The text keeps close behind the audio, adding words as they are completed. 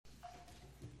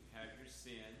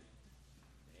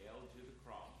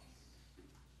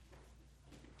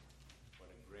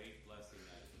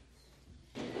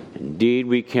Indeed,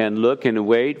 we can look and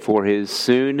wait for his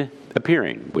soon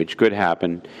appearing, which could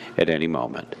happen at any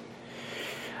moment.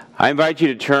 I invite you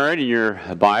to turn in your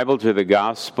Bible to the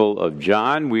Gospel of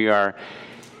John. We are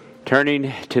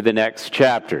turning to the next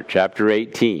chapter, chapter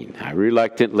 18. I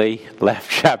reluctantly left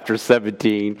chapter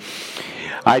 17.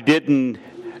 I didn't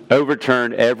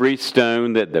overturn every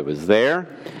stone that was there,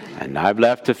 and I've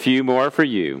left a few more for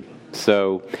you.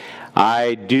 So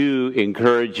I do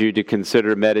encourage you to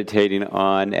consider meditating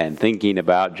on and thinking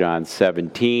about John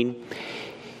 17.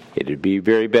 It would be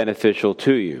very beneficial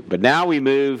to you. But now we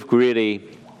move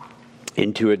really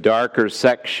into a darker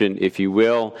section, if you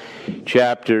will.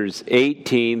 Chapters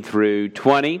 18 through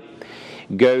 20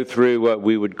 go through what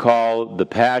we would call the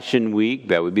Passion Week.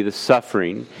 That would be the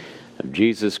suffering of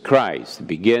Jesus Christ. It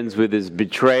begins with his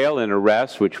betrayal and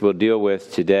arrest, which we'll deal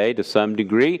with today to some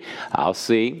degree. I'll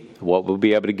see what we'll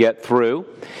be able to get through.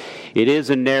 It is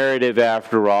a narrative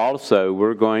after all, so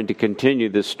we're going to continue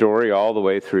this story all the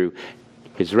way through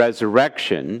his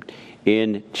resurrection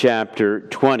in chapter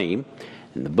 20.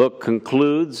 And the book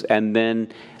concludes, and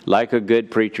then, like a good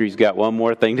preacher, he's got one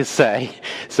more thing to say.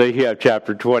 So you have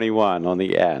chapter 21 on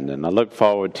the end, and I look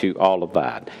forward to all of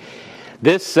that.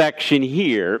 This section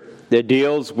here that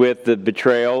deals with the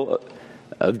betrayal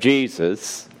of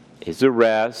Jesus, his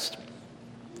arrest,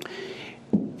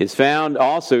 is found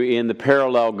also in the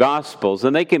parallel Gospels,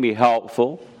 and they can be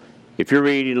helpful if you're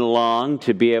reading along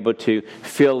to be able to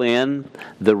fill in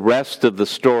the rest of the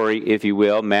story, if you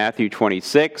will. Matthew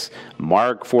 26,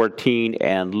 Mark 14,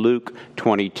 and Luke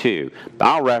 22.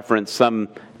 I'll reference some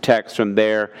text from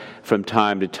there from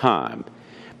time to time.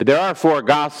 But there are 4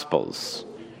 Gospels,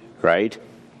 right?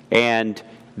 And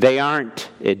they aren't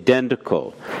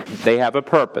identical. They have a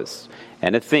purpose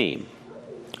and a theme.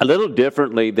 A little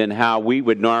differently than how we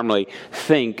would normally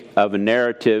think of a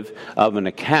narrative of an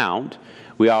account.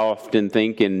 We often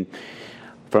think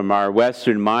from our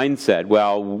Western mindset,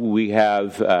 well, we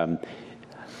have a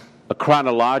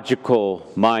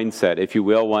chronological mindset, if you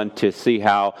will, one to see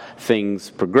how things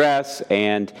progress,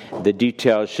 and the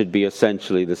details should be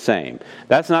essentially the same.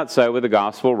 That's not so with the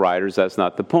gospel writers. That's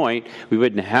not the point. We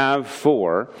wouldn't have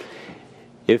 4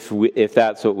 if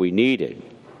that's what we needed.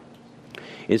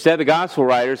 Instead, the gospel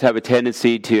writers have a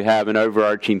tendency to have an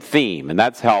overarching theme, and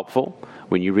that's helpful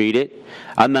when you read it.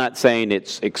 I'm not saying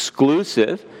it's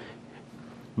exclusive,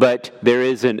 but there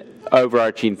is an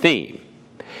overarching theme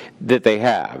that they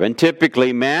have. And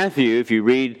typically Matthew, if you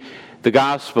read the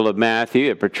Gospel of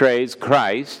Matthew, it portrays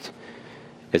Christ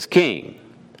as king.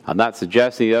 I'm not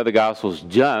suggesting the other Gospels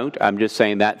don't. I'm just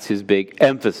saying that's his big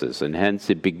emphasis. And hence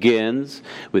it begins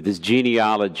with his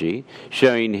genealogy,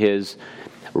 showing his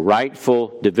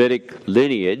rightful Davidic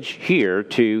lineage here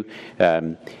to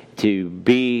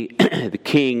be the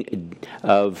king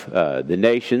of the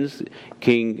nations,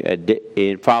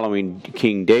 following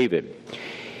King David.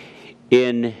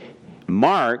 In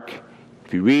Mark,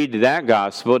 if you read that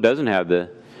gospel, it doesn't have the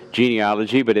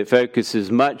genealogy, but it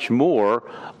focuses much more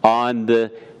on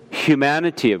the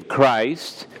humanity of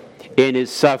Christ in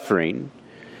his suffering.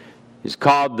 He's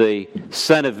called the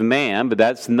Son of Man, but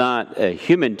that's not a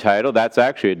human title. That's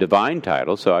actually a divine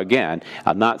title. So again,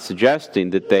 I'm not suggesting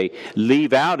that they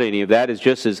leave out any of that. It's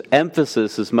just his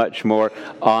emphasis is much more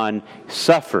on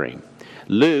suffering.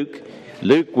 Luke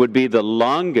would be the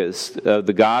longest of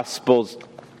the Gospels,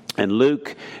 and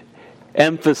Luke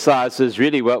emphasizes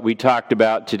really what we talked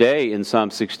about today in Psalm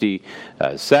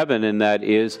 67, and that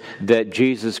is that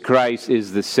Jesus Christ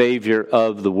is the Savior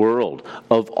of the world,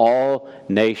 of all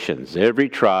nations, every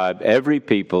tribe, every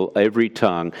people, every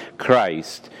tongue.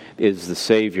 Christ is the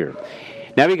Savior.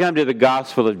 Now we come to the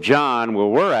Gospel of John, where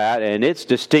we're at, and its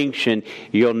distinction,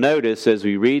 you'll notice as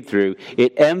we read through,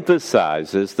 it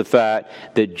emphasizes the fact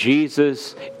that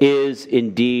Jesus is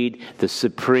indeed the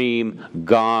supreme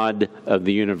God of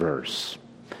the universe.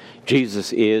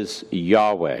 Jesus is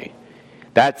Yahweh.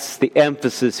 That's the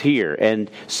emphasis here.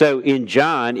 And so in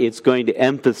John, it's going to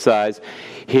emphasize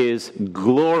his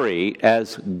glory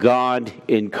as God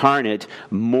incarnate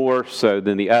more so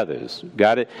than the others.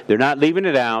 Got it? They're not leaving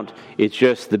it out. It's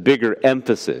just the bigger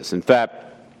emphasis. In fact,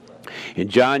 in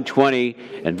John 20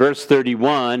 and verse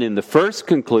 31, in the first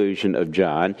conclusion of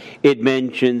John, it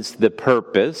mentions the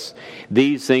purpose.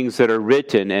 These things that are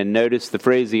written, and notice the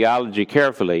phraseology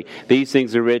carefully, these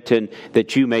things are written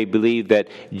that you may believe that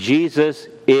Jesus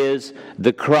is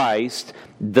the Christ,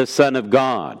 the Son of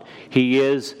God. He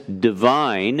is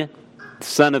divine,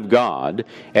 Son of God,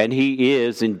 and he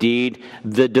is indeed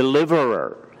the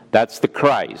deliverer. That's the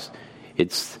Christ.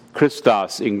 It's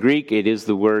Christos in Greek. It is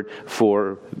the word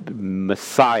for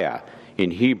Messiah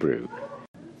in Hebrew.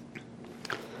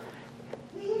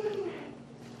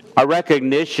 a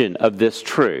recognition of this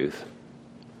truth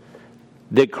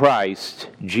that Christ,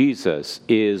 Jesus,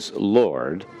 is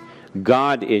Lord,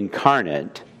 God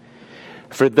incarnate.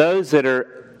 For those that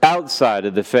are outside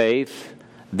of the faith,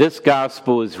 this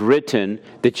gospel is written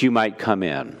that you might come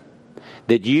in,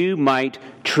 that you might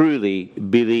truly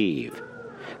believe.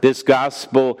 This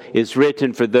gospel is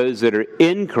written for those that are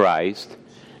in Christ,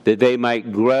 that they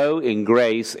might grow in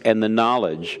grace and the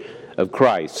knowledge of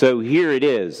Christ. So here it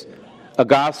is, a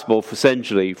gospel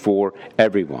essentially for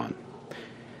everyone.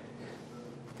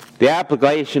 The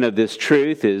application of this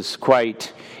truth is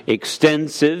quite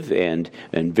extensive and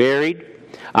varied.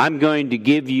 I'm going to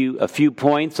give you a few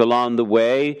points along the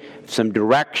way, some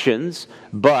directions,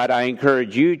 but I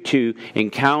encourage you to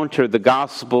encounter the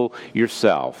gospel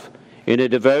yourself in a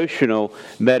devotional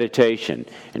meditation.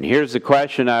 And here's the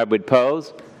question I would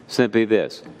pose, simply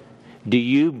this: do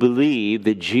you believe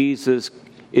that Jesus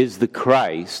is the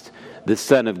Christ, the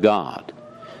Son of God?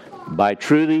 By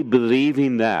truly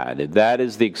believing that, if that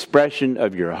is the expression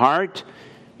of your heart,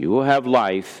 you will have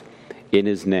life in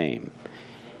His name.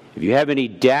 If you have any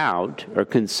doubt or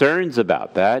concerns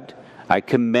about that, I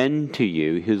commend to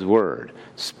you His Word.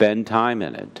 Spend time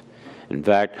in it. In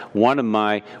fact, one of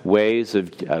my ways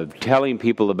of telling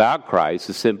people about Christ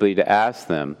is simply to ask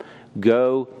them,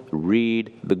 go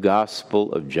read the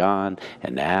Gospel of John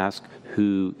and ask,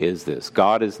 who is this?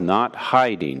 God is not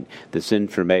hiding this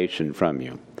information from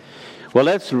you. Well,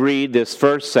 let's read this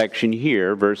first section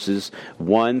here, verses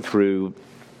 1 through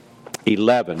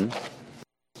 11.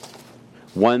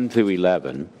 1 through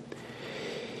 11.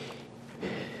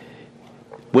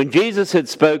 When Jesus had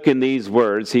spoken these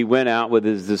words, he went out with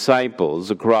his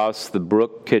disciples across the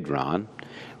brook Kidron,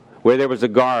 where there was a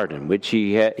garden, which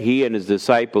he and his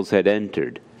disciples had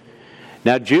entered.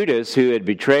 Now Judas, who had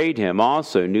betrayed him,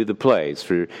 also knew the place,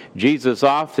 for Jesus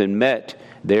often met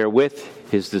there with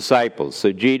his disciples.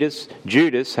 So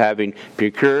Judas, having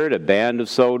procured a band of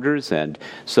soldiers and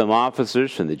some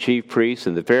officers from the chief priests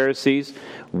and the Pharisees,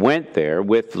 went there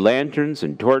with lanterns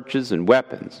and torches and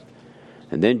weapons.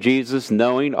 And then Jesus,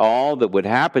 knowing all that would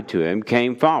happen to him,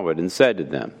 came forward and said to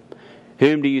them,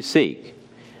 "Whom do you seek?"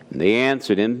 And they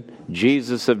answered him,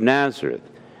 "Jesus of Nazareth."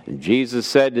 And Jesus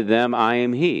said to them, "I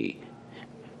am he."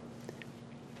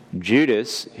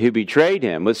 Judas, who betrayed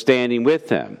him, was standing with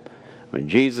them. When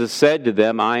Jesus said to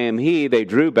them, "I am he," they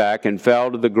drew back and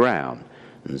fell to the ground.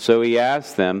 And so he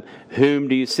asked them, "Whom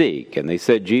do you seek?" And they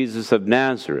said, "Jesus of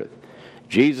Nazareth."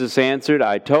 Jesus answered,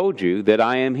 "I told you that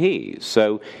I am he.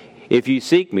 So if you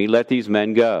seek me, let these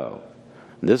men go."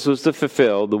 And this was to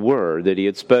fulfill the word that he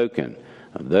had spoken.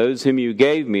 "Of those whom you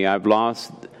gave me, I've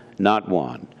lost not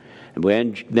one."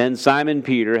 And then Simon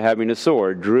Peter, having a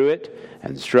sword, drew it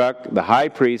and struck the high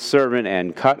priest's servant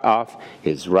and cut off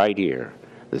his right ear.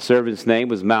 The servant's name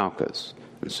was Malchus.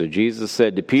 And so Jesus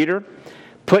said to Peter,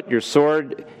 "Put your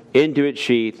sword into its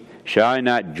sheath. Shall I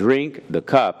not drink the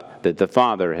cup that the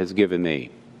Father has given me?"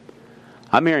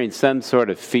 I'm hearing some sort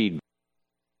of feedback.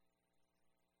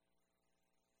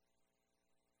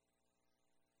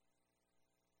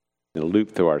 A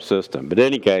loop through our system. But in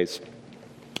any case,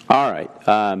 all right.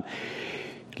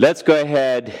 Let's go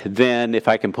ahead then, if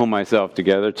I can pull myself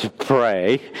together, to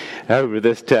pray over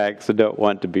this text. I don't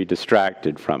want to be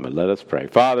distracted from it. Let us pray.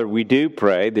 Father, we do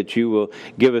pray that you will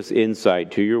give us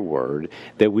insight to your word,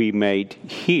 that we may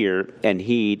hear and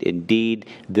heed indeed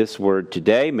this word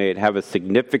today. May it have a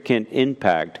significant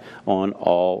impact on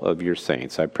all of your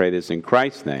saints. I pray this in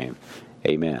Christ's name.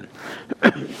 Amen.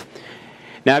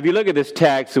 Now, if you look at this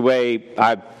text, the way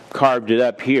I've carved it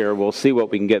up here, we'll see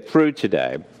what we can get through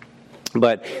today.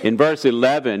 But in verse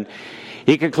 11,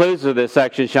 he concludes with this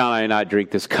section, "Shall I not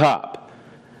drink this cup?"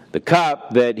 The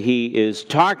cup that he is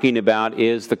talking about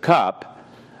is the cup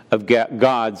of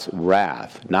God's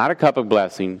wrath. Not a cup of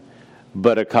blessing,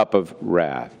 but a cup of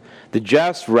wrath. The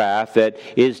just wrath that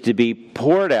is to be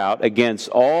poured out against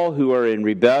all who are in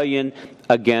rebellion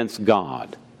against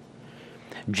God.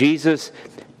 Jesus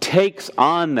takes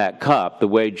on that cup the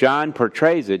way John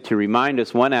portrays it to remind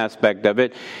us one aspect of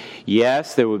it.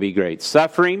 Yes, there will be great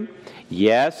suffering.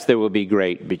 Yes, there will be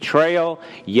great betrayal.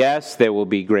 Yes, there will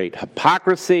be great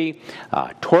hypocrisy.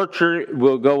 Torture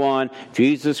will go on.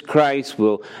 Jesus Christ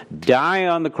will die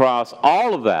on the cross.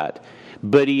 All of that.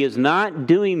 But he is not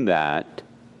doing that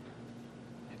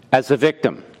as a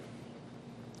victim.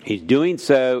 He's doing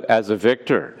so as a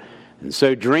victor. And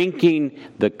so drinking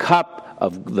the cup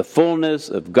of the fullness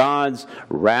of God's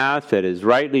wrath that is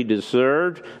rightly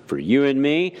deserved for you and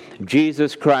me,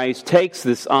 Jesus Christ takes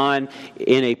this on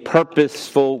in a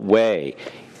purposeful way.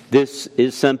 This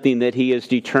is something that he is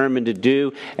determined to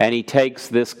do, and he takes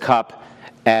this cup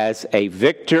as a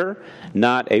victor,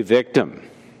 not a victim.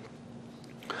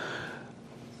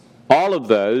 All of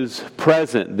those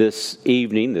present this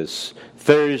evening, this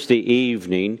Thursday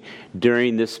evening,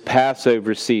 during this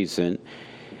Passover season,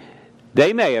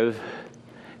 they may have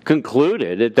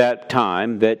concluded at that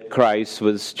time that Christ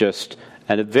was just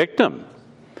a victim.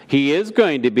 He is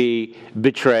going to be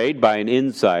betrayed by an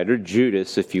insider,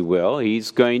 Judas, if you will.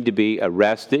 He's going to be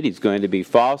arrested. He's going to be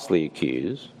falsely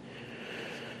accused.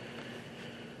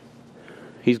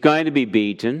 He's going to be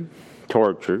beaten,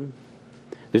 tortured.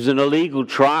 There's an illegal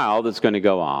trial that's going to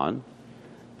go on.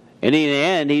 And in the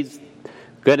end, he's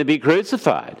going to be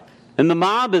crucified. And the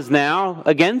mob is now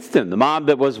against him. The mob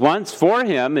that was once for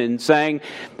him and saying,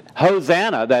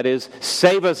 Hosanna, that is,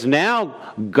 save us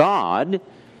now, God,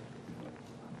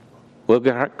 will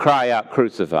cry out,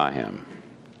 crucify him.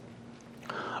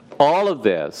 All of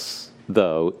this,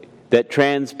 though, that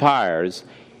transpires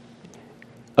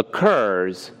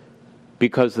occurs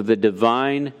because of the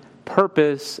divine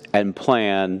purpose and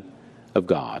plan of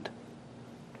God.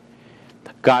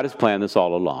 God has planned this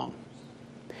all along.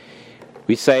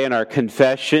 We say in our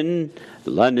confession,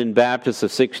 London Baptist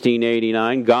of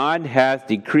 1689, God hath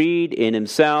decreed in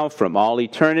himself from all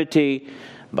eternity,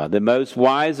 by the most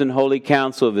wise and holy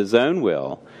counsel of his own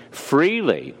will,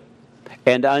 freely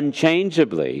and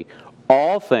unchangeably,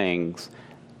 all things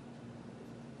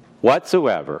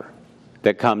whatsoever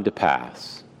that come to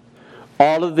pass.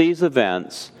 All of these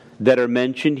events that are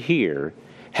mentioned here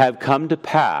have come to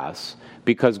pass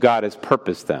because God has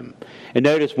purposed them. And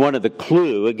notice one of the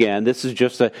clue, again, this is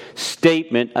just a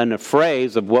statement and a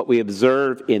phrase of what we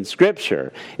observe in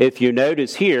Scripture. If you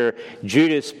notice here,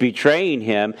 Judas betraying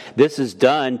him, this is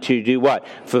done to do what?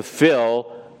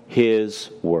 Fulfill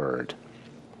his word.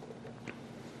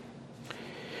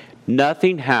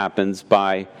 Nothing happens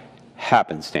by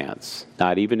happenstance,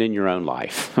 not even in your own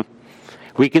life.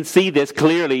 We can see this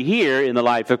clearly here in the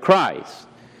life of Christ.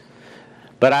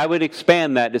 But I would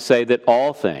expand that to say that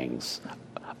all things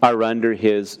are under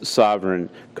his sovereign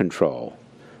control.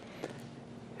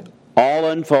 All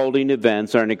unfolding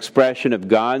events are an expression of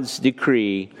God's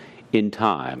decree in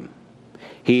time.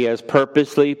 He has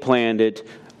purposely planned it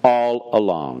all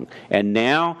along. And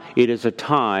now it is a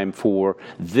time for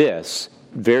this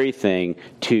very thing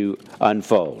to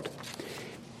unfold.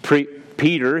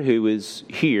 Peter, who is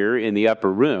here in the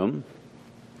upper room,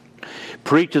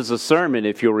 preaches a sermon,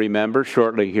 if you'll remember,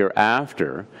 shortly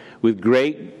hereafter, with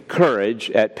great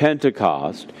courage at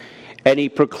Pentecost, and he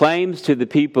proclaims to the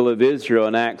people of Israel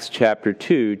in Acts chapter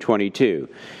 2:22.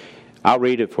 I'll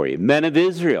read it for you. Men of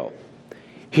Israel,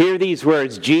 hear these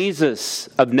words, Jesus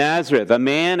of Nazareth, a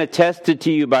man attested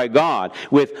to you by God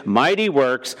with mighty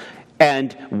works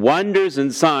and wonders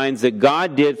and signs that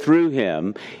God did through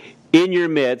him in your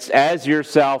midst, as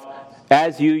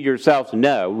you yourselves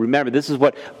know. Remember, this is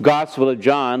what Gospel of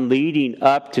John leading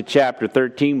up to chapter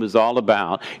 13 was all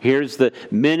about. Here's the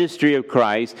ministry of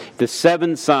Christ, the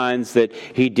 7 signs that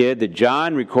he did, that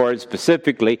John records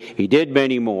specifically. He did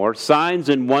many more, signs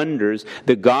and wonders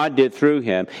that God did through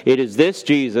him. It is this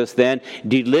Jesus then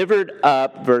delivered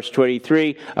up, verse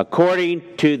 23, according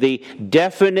to the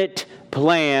definite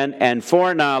plan and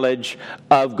foreknowledge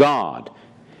of God.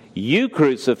 You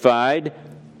crucified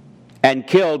and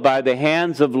killed by the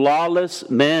hands of lawless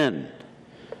men.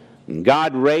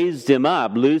 God raised him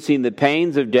up, loosing the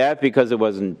pains of death, because it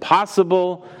was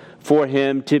impossible for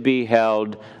him to be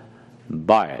held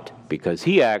by it, because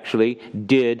he actually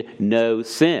did no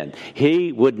sin.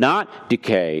 He would not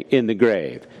decay in the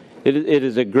grave. It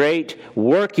is a great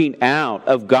working out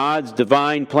of God's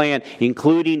divine plan,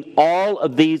 including all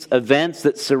of these events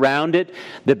that surround it,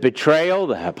 the betrayal,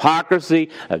 the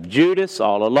hypocrisy of Judas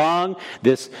all along,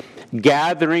 this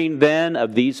gathering then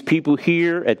of these people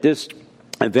here at this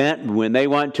event when they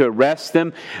want to arrest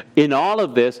them. In all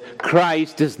of this,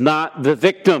 Christ is not the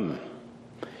victim.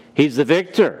 He's the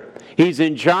victor. He's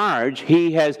in charge.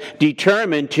 He has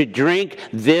determined to drink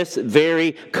this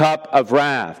very cup of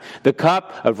wrath. The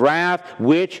cup of wrath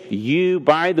which you,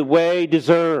 by the way,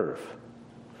 deserve.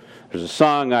 There's a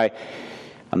song, I'm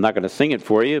not going to sing it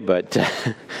for you, but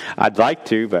I'd like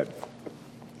to, but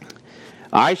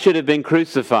I should have been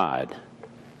crucified.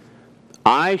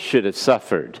 I should have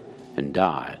suffered and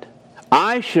died.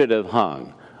 I should have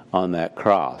hung on that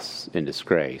cross in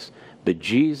disgrace. But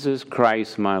Jesus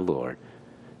Christ, my Lord,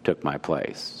 took my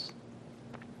place.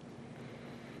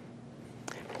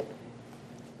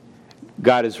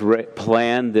 God has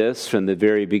planned this from the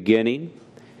very beginning,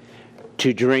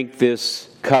 to drink this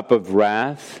cup of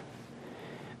wrath.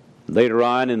 Later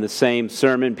on in the same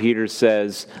sermon, Peter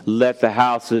says, "Let the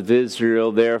house of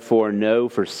Israel therefore know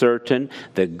for certain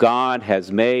that God has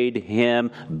made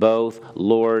him both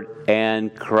Lord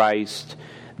and Christ,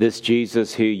 this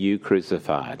Jesus who you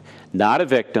crucified." Not a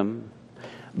victim,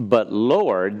 but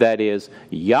Lord, that is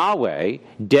Yahweh,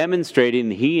 demonstrating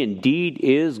he indeed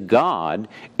is God,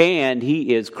 and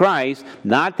he is Christ,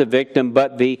 not the victim,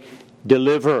 but the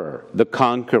deliverer, the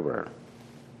conqueror.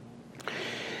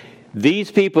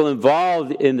 These people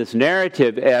involved in this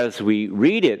narrative as we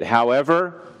read it,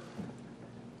 however,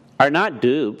 are not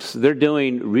dupes. They're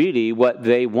doing really what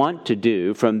they want to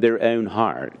do from their own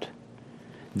heart.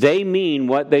 They mean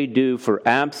what they do for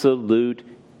absolute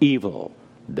evil.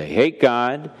 They hate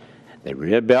God, they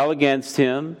rebel against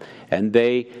him, and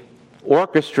they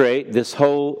orchestrate this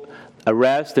whole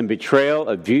arrest and betrayal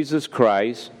of Jesus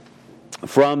Christ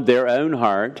from their own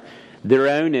heart, their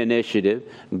own initiative.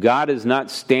 God is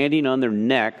not standing on their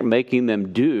neck making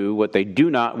them do what they do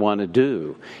not want to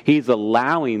do. He's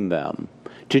allowing them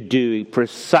to do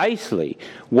precisely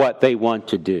what they want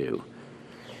to do.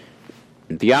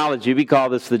 In theology, we call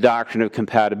this the doctrine of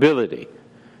compatibility.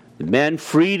 The men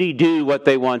freely do what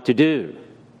they want to do.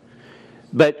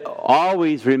 But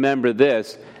always remember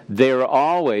this, they're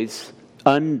always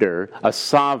under a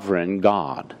sovereign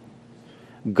God.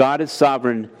 God is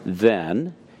sovereign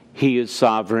then, he is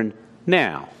sovereign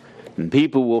now. And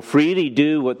people will freely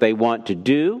do what they want to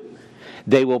do.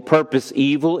 They will purpose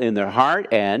evil in their heart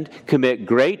and commit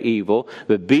great evil.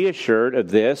 But be assured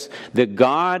of this, that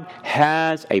God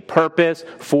has a purpose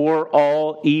for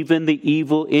all, even the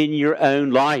evil in your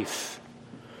own life.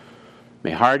 It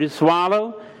may be hard to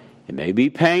swallow. It may be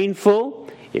painful.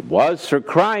 It was for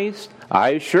Christ.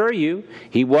 I assure you,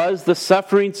 he was the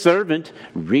suffering servant.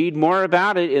 Read more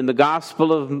about it in the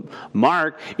Gospel of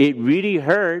Mark. It really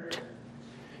hurt.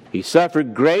 He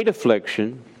suffered great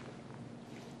affliction.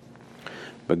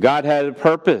 But God had a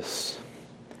purpose.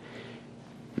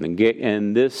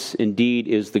 And this indeed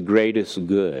is the greatest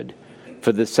good.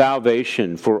 For the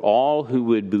salvation for all who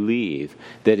would believe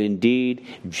that indeed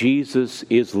Jesus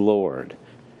is Lord.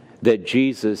 That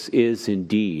Jesus is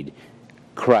indeed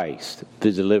Christ,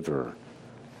 the deliverer,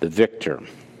 the victor.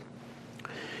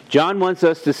 John wants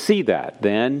us to see that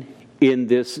then in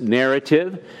this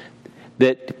narrative,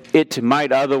 that it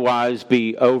might otherwise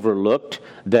be overlooked,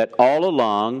 that all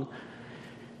along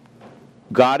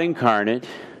God incarnate,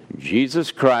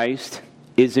 Jesus Christ,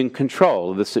 is in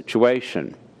control of the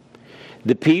situation.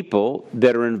 The people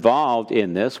that are involved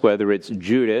in this, whether it's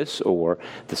Judas or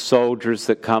the soldiers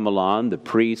that come along, the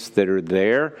priests that are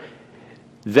there,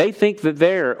 they think that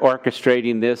they're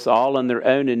orchestrating this all on their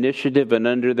own initiative and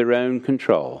under their own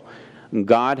control.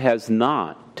 God has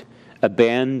not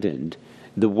abandoned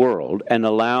the world and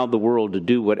allowed the world to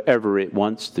do whatever it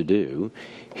wants to do.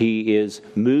 He is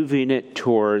moving it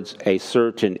towards a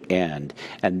certain end,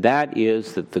 and that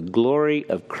is that the glory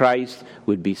of Christ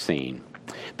would be seen.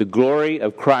 The glory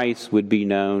of Christ would be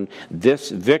known,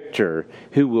 this victor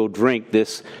who will drink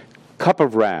this cup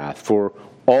of wrath for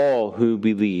all who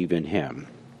believe in him.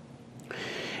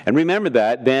 And remember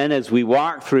that then as we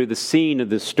walk through the scene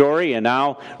of the story, and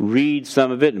I'll read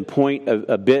some of it and point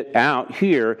a bit out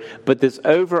here, but this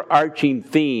overarching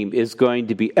theme is going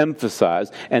to be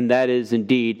emphasized, and that is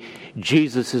indeed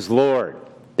Jesus is Lord,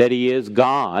 that he is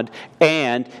God,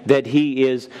 and that he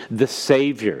is the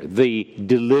Savior, the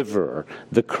deliverer,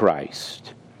 the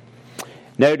Christ.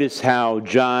 Notice how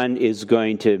John is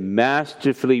going to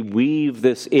masterfully weave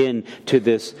this into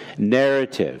this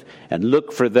narrative, and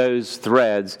look for those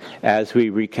threads as we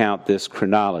recount this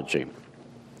chronology.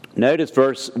 Notice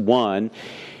verse 1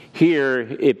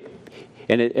 here.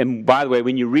 And by the way,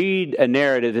 when you read a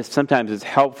narrative, sometimes it's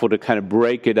helpful to kind of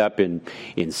break it up in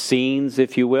scenes,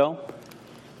 if you will.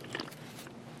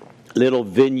 Little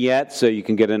vignettes so you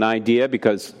can get an idea,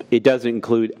 because it doesn't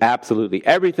include absolutely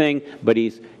everything, but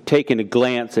he's taken a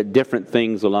glance at different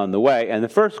things along the way. And the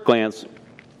first glance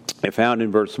I found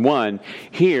in verse 1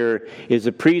 here is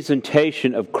a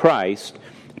presentation of Christ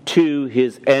to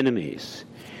his enemies.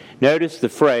 Notice the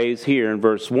phrase here in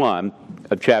verse 1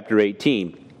 of chapter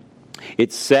 18.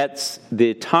 It sets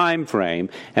the time frame,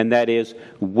 and that is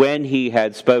when he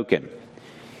had spoken.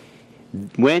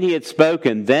 When he had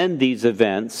spoken, then these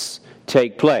events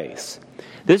take place.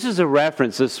 This is a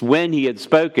reference, this when he had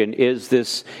spoken is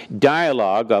this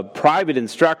dialogue of private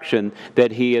instruction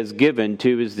that he has given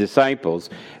to his disciples,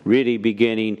 really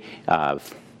beginning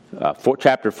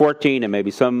chapter 14 and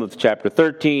maybe some of chapter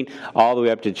 13, all the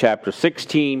way up to chapter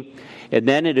 16. And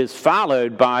then it is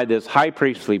followed by this high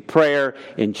priestly prayer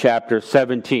in chapter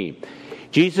 17.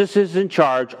 Jesus is in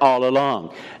charge all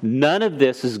along. None of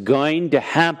this is going to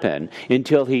happen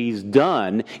until he's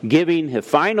done giving his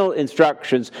final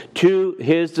instructions to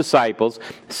his disciples,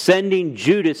 sending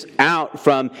Judas out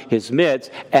from his midst,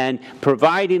 and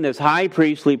providing this high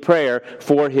priestly prayer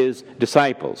for his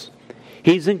disciples.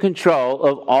 He's in control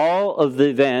of all of the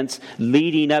events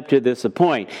leading up to this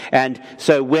point. And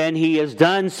so when he is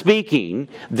done speaking,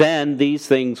 then these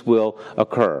things will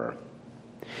occur.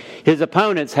 His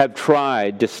opponents have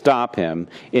tried to stop him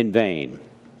in vain.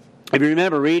 If you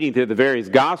remember reading through the various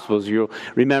Gospels, you'll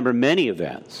remember many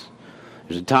events.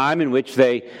 There's a time in which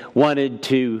they wanted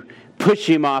to push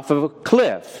him off of a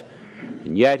cliff,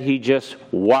 and yet he just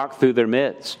walked through their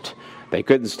midst. They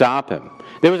couldn't stop him.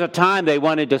 There was a time they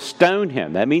wanted to stone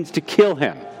him. That means to kill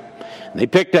him. They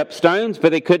picked up stones,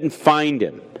 but they couldn't find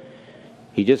him.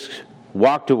 He just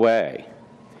walked away.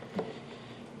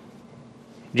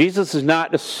 Jesus is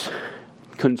not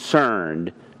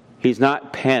concerned, he's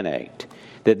not panicked,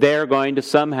 that they're going to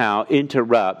somehow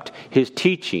interrupt his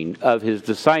teaching of his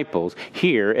disciples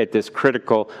here at this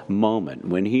critical moment,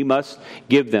 when he must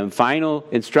give them final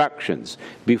instructions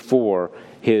before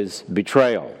his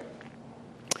betrayal.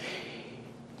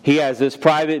 He has this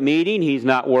private meeting. He's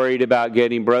not worried about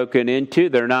getting broken into.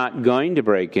 They're not going to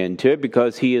break into it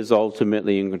because he is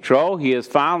ultimately in control. He is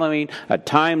following a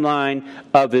timeline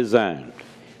of his own.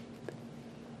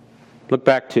 Look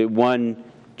back to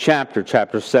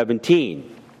chapter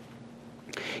 17.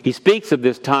 He speaks of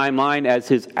this timeline as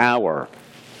his hour.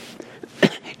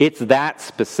 It's that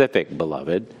specific,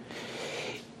 beloved.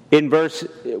 In verse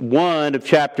 1 of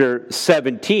chapter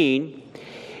 17,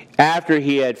 after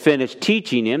he had finished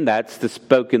teaching him, that's the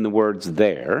spoken the words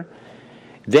there,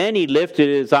 then he lifted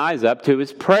his eyes up to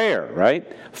his prayer, right?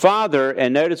 Father,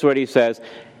 and notice what he says,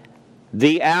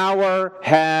 the hour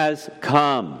has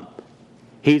come.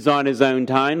 He's on his own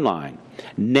timeline.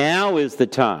 Now is the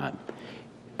time.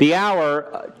 The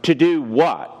hour to do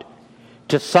what?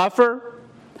 To suffer?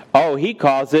 Oh, he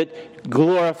calls it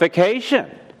glorification.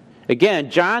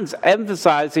 Again, John's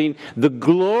emphasizing the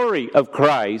glory of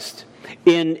Christ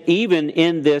even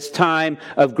in this time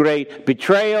of great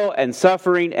betrayal and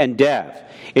suffering and death,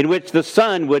 in which the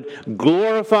Son would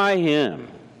glorify him.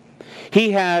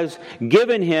 He has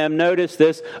given him, notice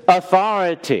this,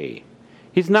 authority.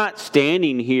 He's not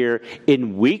standing here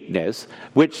in weakness,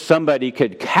 which somebody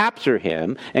could capture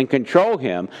him and control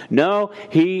him. No,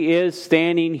 he is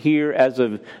standing here as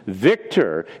a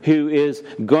victor who is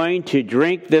going to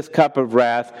drink this cup of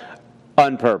wrath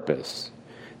on purpose.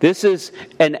 This is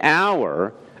an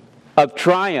hour of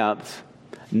triumph,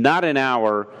 not an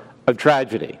hour of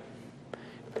tragedy.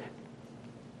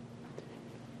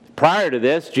 Prior to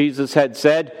this, Jesus had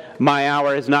said, "My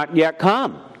hour has not yet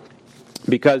come,"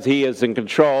 because he is in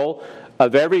control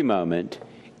of every moment,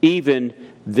 even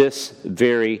this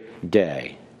very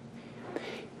day.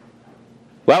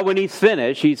 Well, when he's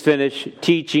finished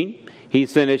teaching,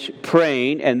 he's finished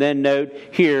praying, and then note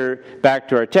here, back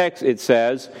to our text, it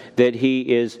says that he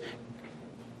is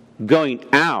going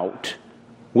out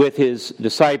with his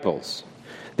disciples.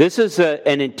 This is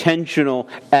an intentional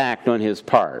act on his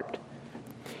part.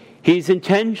 He's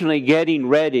intentionally getting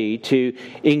ready to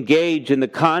engage in the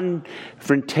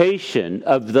confrontation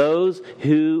of those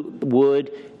who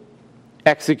would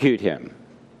execute him.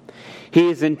 He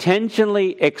is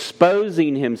intentionally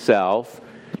exposing himself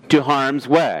to harm's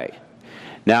way.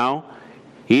 Now,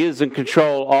 he is in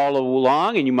control all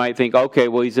along, and you might think, okay,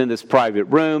 well, he's in this private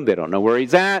room. They don't know where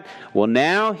he's at. Well,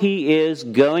 now he is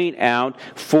going out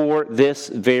for this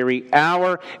very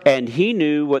hour, and he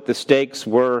knew what the stakes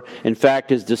were. In fact,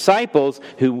 his disciples,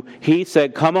 who he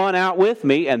said, come on out with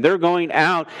me, and they're going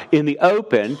out in the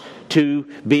open to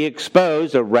be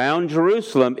exposed around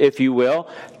Jerusalem, if you will.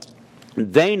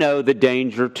 They know the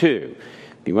danger too.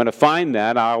 If you want to find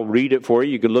that, I'll read it for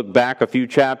you. You can look back a few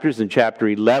chapters in chapter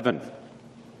 11.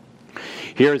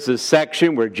 Here's this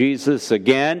section where Jesus,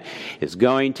 again, is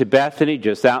going to Bethany,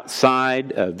 just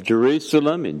outside of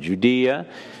Jerusalem in Judea.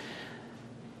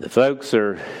 The folks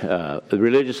are the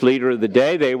religious leader of the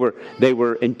day. They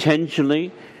were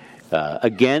intentionally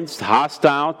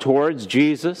hostile towards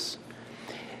Jesus.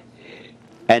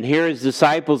 And here his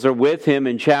disciples are with him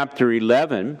in chapter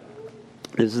 11.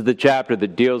 This is the chapter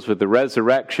that deals with the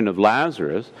resurrection of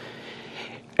Lazarus.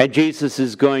 And Jesus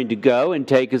is going to go and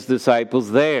take his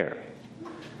disciples there.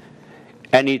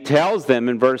 And he tells them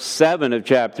in verse 7 of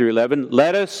chapter 11,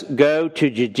 let us go to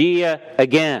Judea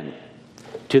again,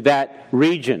 to that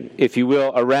region, if you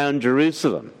will, around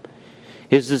Jerusalem.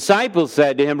 His disciples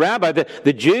said to him, Rabbi,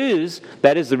 the Jews,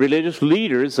 that is the religious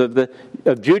leaders of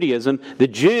Judaism, the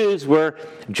Jews were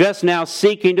just now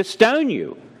seeking to stone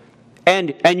you.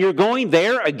 And you're going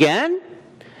there again?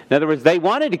 In other words, they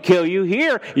wanted to kill you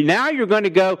here. Now you're going to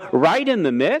go right in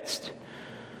the midst?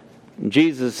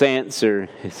 Jesus' answer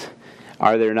is,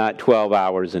 are there not 12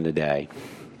 hours in a day?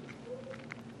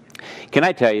 Can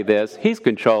I tell you this? He's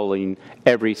controlling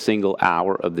every single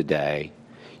hour of the day.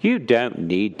 You don't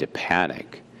need to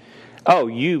panic. Oh,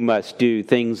 you must do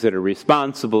things that are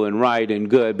responsible and right and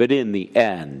good, but in the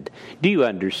end, do you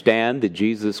understand that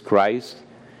Jesus Christ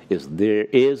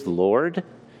is Lord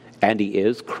and He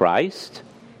is Christ?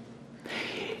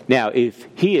 Now, if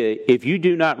you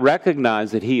do not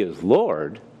recognize that He is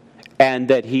Lord and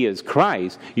that He is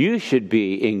Christ, you should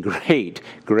be in great,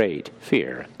 great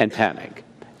fear and panic.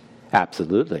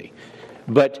 Absolutely.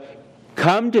 But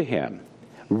come to Him.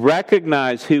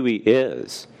 Recognize who He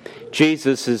is.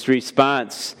 Jesus'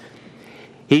 response,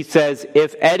 He says,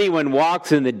 if anyone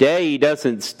walks in the day, he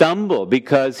doesn't stumble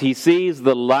because he sees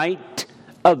the light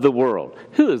of the world.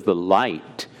 Who is the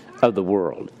light of the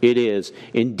world? It is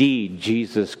indeed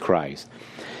Jesus Christ.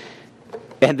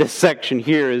 And this section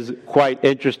here is quite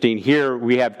interesting. Here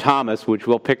we have Thomas, which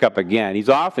we'll pick up again. He's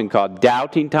often called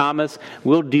Doubting Thomas.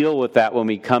 We'll deal with that when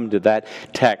we come to that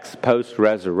text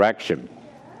post-resurrection.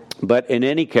 But in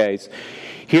any case,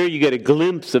 here you get a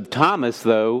glimpse of Thomas,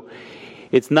 though.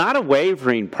 It's not a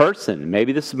wavering person.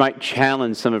 Maybe this might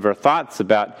challenge some of our thoughts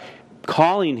about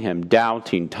calling him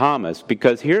Doubting Thomas,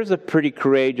 because here's a pretty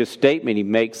courageous statement he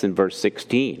makes in verse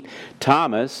 16.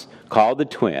 Thomas, called the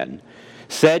twin,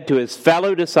 said to his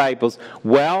fellow disciples,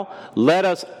 well, let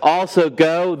us also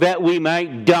go that we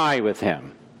might die with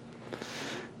him.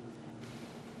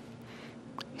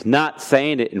 He's not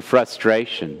saying it in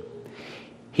frustration.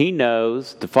 He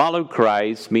knows to follow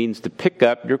Christ means to pick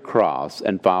up your cross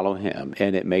and follow Him,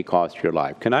 and it may cost your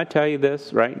life. Can I tell you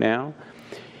this right now?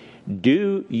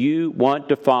 Do you want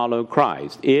to follow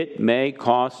Christ? It may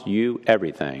cost you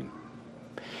everything.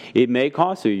 It may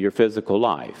cost you your physical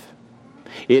life.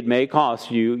 It may cost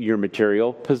you your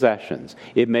material possessions.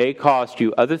 It may cost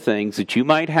you other things that you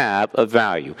might have of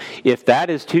value. If that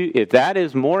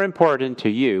is more important to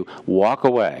you, walk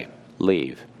away.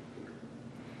 Leave.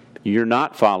 You're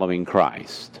not following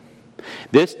Christ.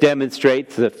 This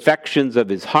demonstrates the affections of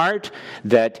His heart,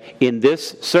 that in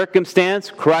this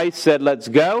circumstance, Christ said, let's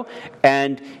go,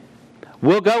 and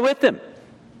we'll go with Him,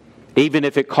 even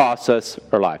if it costs us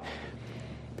our life.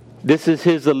 This is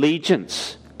His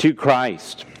allegiance to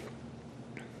Christ.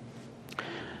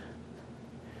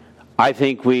 I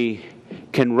think we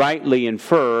can rightly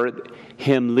infer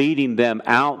Him leading them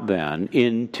out then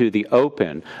into the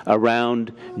open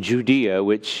around Judea,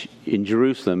 which in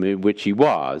Jerusalem, in which He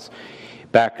was.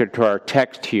 Back to our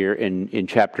text here in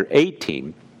chapter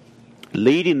 18.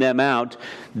 Leading them out,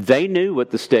 they knew what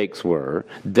the stakes were.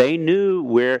 They knew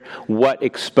what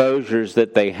exposures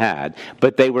that they had.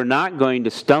 But they were not going to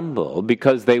stumble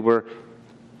because they were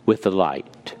with the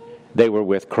light. They were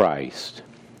with Christ.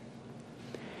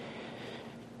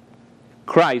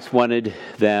 Christ wanted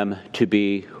them to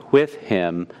be with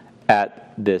Him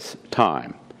at this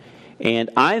time. And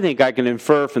I think I can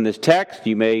infer from this text,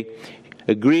 you may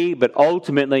agree, but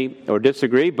ultimately, or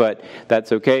disagree, but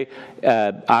that's okay.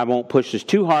 I won't push this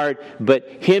too hard, but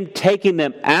Him taking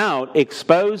them out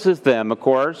exposes them, of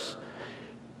course,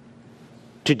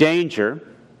 to danger,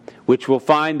 which will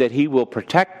find that He will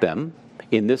protect them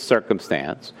in this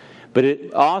circumstance. But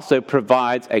it also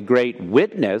provides a great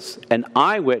witness, an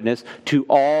eyewitness to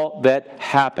all that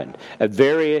happened. A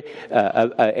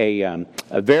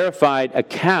verified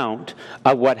account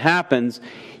of what happens.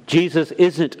 Jesus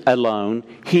isn't alone.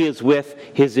 He is with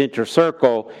His inner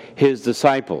circle, His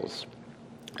disciples.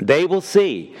 They will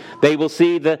see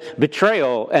the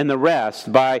betrayal and the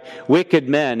rest by wicked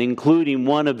men, including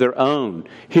one of their own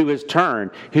who has turned,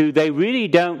 who they really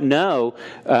don't know,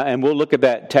 and we'll look at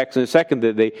that text in a second,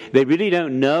 that they really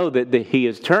don't know that he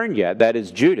has turned yet, that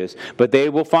is Judas, but they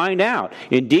will find out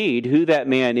indeed who that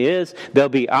man is. There'll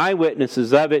be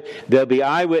eyewitnesses of it. There'll be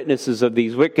eyewitnesses of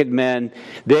these wicked men.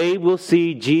 They will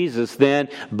see Jesus then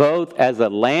both as a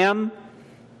lamb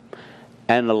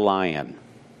and a lion.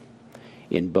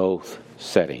 In both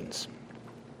settings.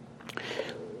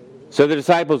 So the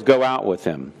disciples go out with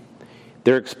Him.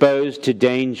 They're exposed to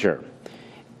danger.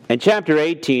 In chapter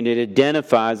 18, it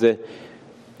identifies a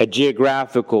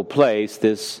geographical place,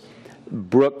 this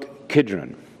brook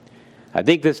Kidron. I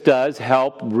think this does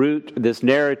help root this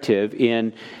narrative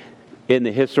in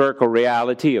the historical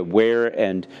reality of where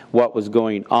and what was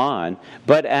going on.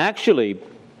 But actually,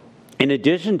 in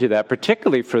addition to that,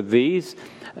 particularly for these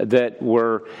that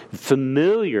were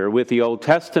familiar with the Old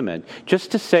Testament,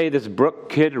 just to say this brook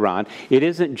Kidron, it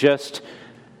isn't just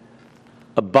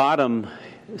a bottom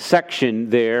section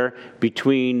there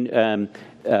between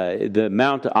the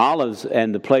Mount Olives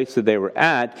and the place that they were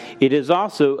at, it is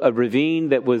also a ravine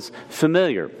that was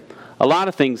familiar. A lot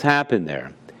of things happened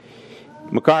there.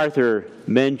 MacArthur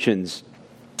mentions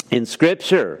in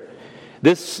Scripture,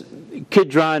 this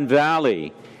Kidron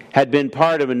Valley had been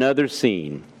part of another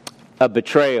scene of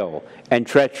betrayal and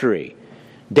treachery.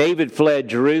 David fled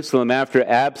Jerusalem after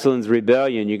Absalom's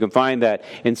rebellion. You can find that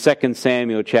in 2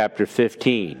 Samuel chapter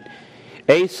 15.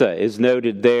 Asa is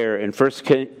noted there in 1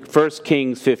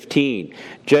 Kings 15.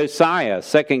 Josiah,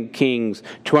 2 Kings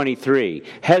 23.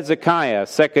 Hezekiah,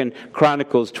 2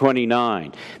 Chronicles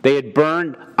 29. They had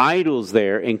burned idols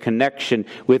there in connection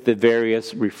with the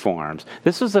various reforms.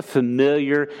 This was a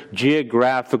familiar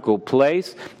geographical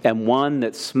place and one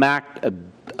that smacked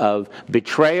of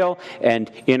betrayal.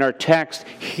 And in our text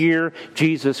here,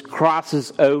 Jesus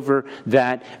crosses over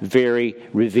that very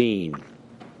ravine.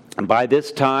 And by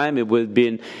this time, it would have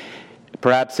been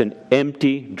perhaps an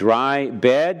empty, dry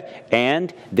bed,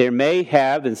 and there may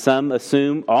have, and some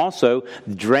assume also,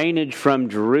 drainage from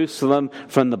Jerusalem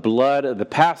from the blood of the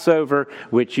Passover,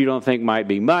 which you don't think might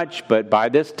be much, but by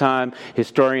this time,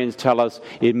 historians tell us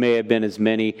it may have been as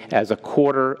many as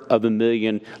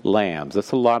 250,000 lambs.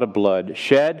 That's a lot of blood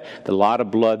shed, a lot of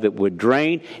blood that would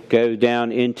drain, go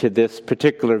down into this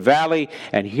particular valley,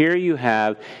 and here you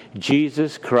have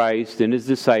Jesus Christ and his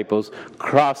disciples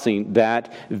crossing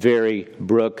that very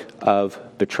brook of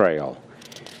betrayal.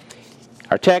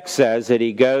 Our text says that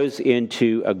he goes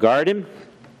into a garden,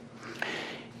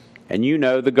 and you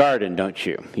know the garden, don't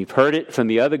you? You've heard it from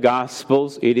the other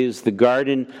Gospels. It is the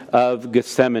Garden of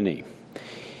Gethsemane.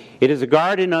 It is a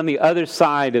garden on the other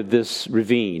side of this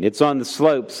ravine. It's on the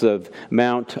slopes of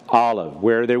Mount Olive,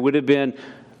 where there would have been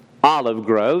olive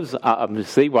groves,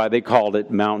 obviously why they called it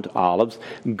Mount Olives,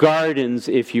 gardens,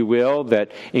 if you will,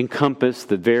 that encompass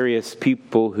the various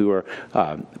people who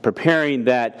are preparing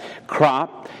that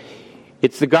crop.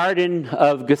 It's the Garden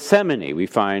of Gethsemane, we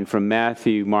find from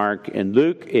Matthew, Mark, and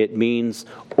Luke. It means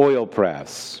oil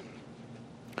press.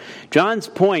 John's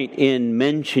point in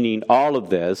mentioning all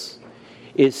of this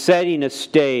is setting a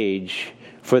stage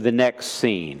for the next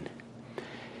scene.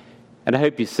 And I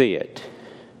hope you see it.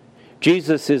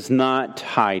 Jesus is not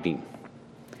hiding.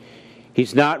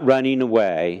 He's not running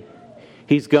away.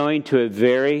 He's going to a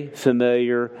very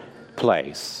familiar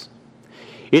place.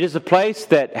 It is a place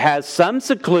that has some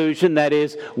seclusion, that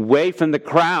is, away from the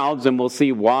crowds, and we'll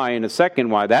see why in a second,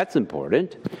 why that's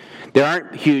important. There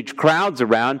aren't huge crowds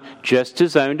around, just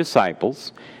his own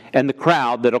disciples and the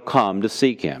crowd that'll come to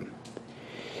seek him.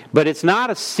 But it's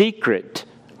not a secret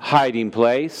hiding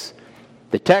place.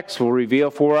 The text will reveal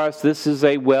for us this is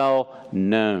a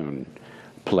well-known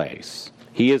place.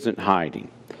 He isn't hiding.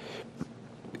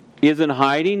 He isn't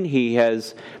hiding. He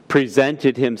has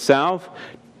presented himself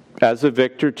as a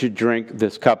victor to drink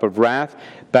this cup of wrath.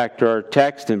 Back to our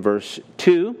text in verse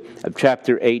 2 of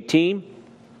chapter 18,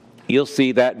 you'll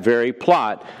see that very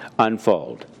plot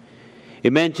unfold.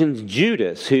 It mentions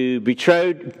Judas, who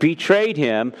betrayed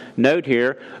him, note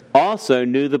here, also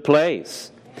knew the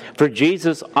place. For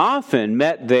Jesus often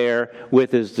met there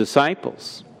with his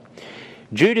disciples.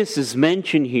 Judas is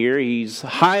mentioned here. He's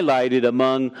highlighted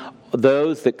among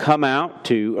those that come out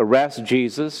to arrest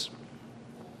Jesus.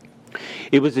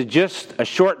 It was just a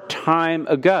short time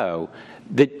ago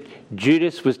that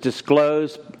Judas was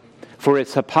disclosed for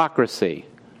its hypocrisy.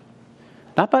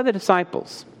 Not by the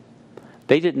disciples.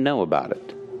 They didn't know about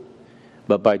it.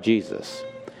 But by Jesus.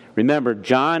 Remember,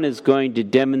 John is going to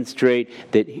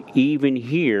demonstrate that even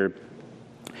here,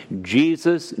 this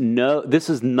is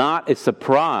not a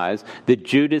surprise that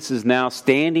Judas is now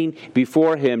standing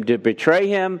before him to betray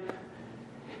him,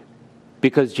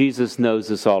 because Jesus knows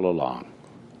this all along.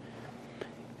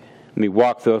 Let me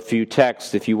walk through a few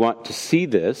texts if you want to see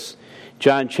this.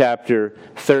 John chapter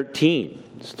 13,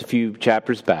 just a few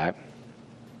chapters back.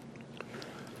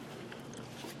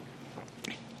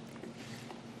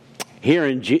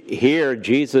 Here,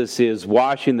 Jesus is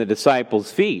washing the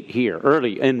disciples' feet here,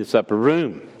 early in this upper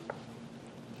room.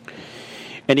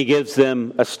 And he gives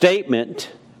them a statement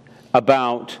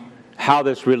about how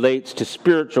this relates to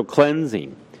spiritual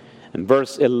cleansing. In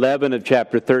verse 11 of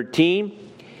chapter 13,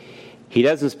 he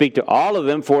doesn't speak to all of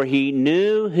them, for he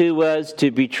knew who was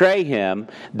to betray him.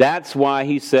 That's why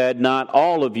he said, not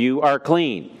all of you are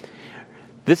clean.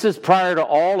 This is prior to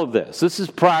all of this. This is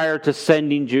prior to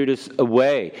sending Judas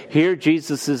away. Here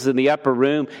Jesus is in the upper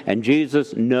room, and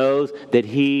Jesus knows that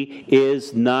he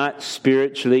is not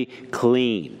spiritually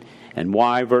clean. And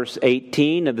why? Verse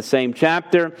 18 of the same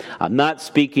chapter, I'm not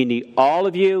speaking to all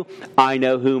of you. I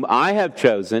know whom I have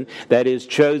chosen, that is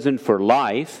chosen for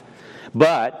life.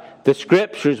 But the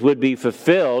Scriptures would be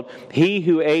fulfilled. He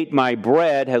who ate my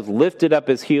bread has lifted up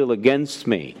his heel against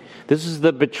me. This is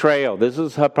the betrayal. This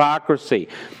is hypocrisy.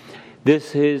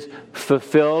 This is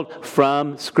fulfilled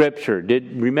from Scripture.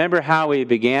 Remember how we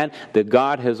began? That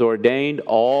God has ordained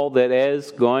all that is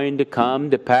going to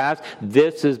come to pass.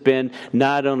 This has been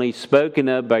not only spoken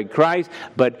of by Christ,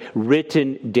 but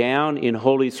written down in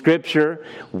Holy Scripture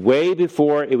way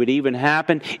before it would even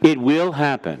happen. It will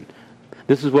happen.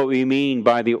 This is what we mean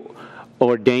by the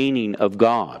ordaining of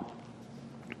God.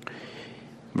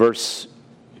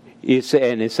 It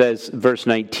says, verse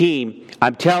 19,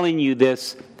 I'm telling you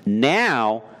this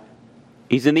now.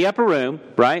 He's in the upper room,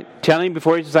 right? Telling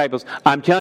before his disciples, I'm telling